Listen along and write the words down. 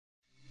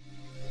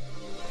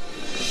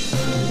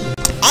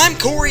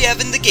Corey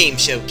Evan, the Game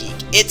Show Geek.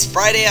 It's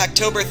Friday,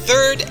 October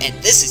 3rd,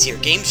 and this is your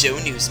Game Show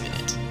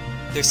Newsminute.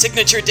 Their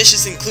signature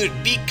dishes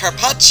include beef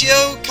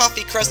carpaccio,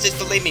 coffee-crusted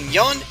filet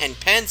mignon, and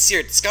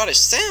pan-seared Scottish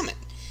salmon.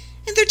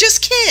 And they're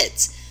just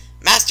kids.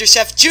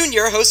 Masterchef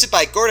Junior, hosted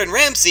by Gordon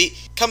Ramsay,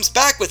 comes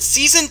back with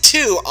Season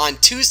 2 on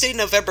Tuesday,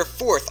 November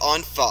 4th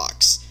on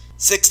Fox.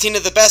 16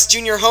 of the best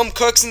junior home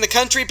cooks in the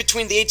country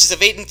between the ages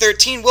of 8 and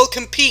 13 will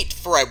compete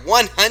for a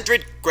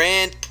 $100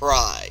 grand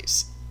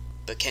prize.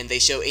 But can they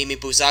show Amy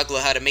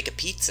Bouzaglo how to make a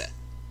pizza?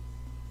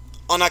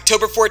 On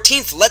October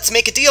 14th, Let's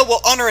Make a Deal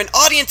will honor an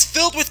audience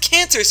filled with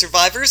cancer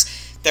survivors,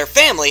 their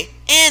family,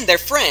 and their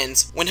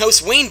friends when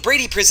host Wayne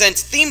Brady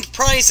presents themed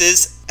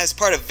prizes as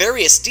part of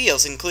various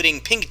deals including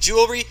pink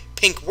jewelry,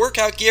 pink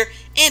workout gear,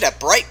 and a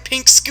bright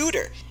pink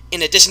scooter.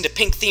 In addition to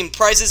pink-themed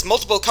prizes,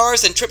 multiple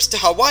cars and trips to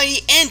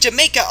Hawaii and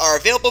Jamaica are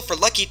available for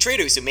lucky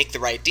traders who make the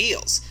right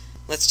deals.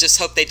 Let's just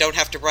hope they don't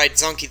have to ride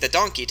Zonky the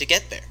Donkey to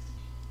get there.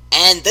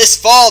 And this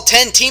fall,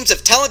 10 teams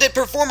of talented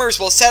performers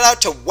will set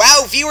out to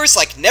wow viewers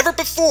like never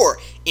before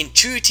in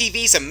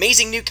TruTV's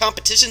amazing new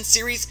competition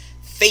series,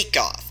 Fake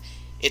Off.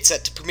 It's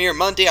set to premiere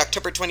Monday,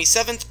 October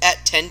 27th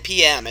at 10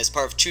 p.m. as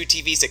part of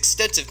TruTV's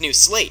extensive new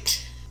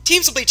slate.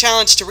 Teams will be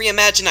challenged to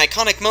reimagine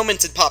iconic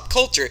moments in pop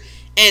culture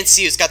and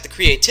see who's got the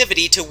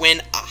creativity to win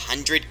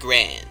 $100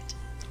 grand.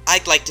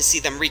 I'd like to see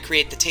them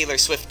recreate the Taylor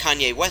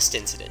Swift-Kanye West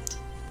incident.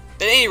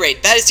 But at any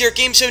rate, that is your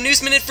Game Show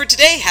News Minute for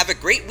today. Have a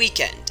great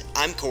weekend.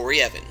 I'm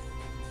Corey Evan.